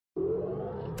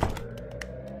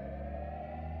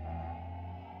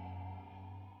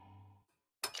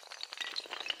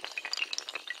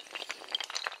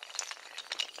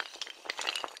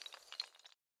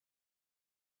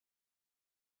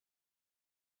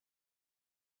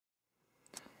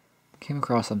came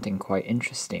across something quite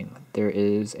interesting. There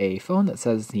is a phone that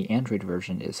says the Android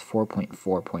version is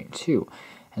 4.4.2.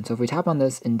 And so if we tap on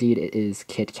this, indeed it is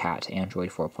KitKat Android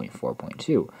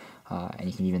 4.4.2. And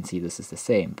you can even see this is the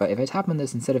same. But if I tap on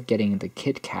this, instead of getting the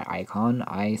KitKat icon,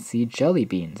 I see jelly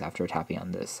beans after tapping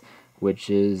on this, which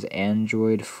is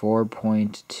Android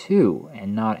 4.2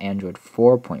 and not Android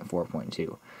 4.4.2.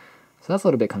 So that's a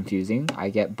little bit confusing. I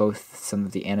get both some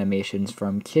of the animations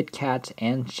from KitKat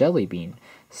and Jelly Bean.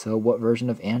 So what version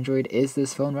of Android is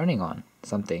this phone running on?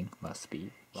 Something must be wrong.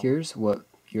 Here's what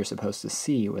you're supposed to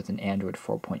see with an Android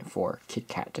 4.4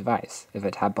 KitKat device. If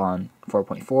I tap on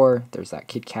 4.4, there's that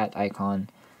KitKat icon,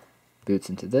 boots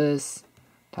into this,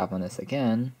 tap on this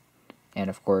again, and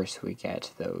of course we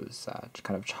get those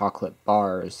kind of chocolate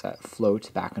bars that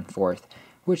float back and forth,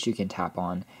 which you can tap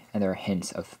on, and there are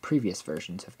hints of previous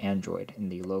versions of Android in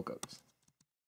the logos.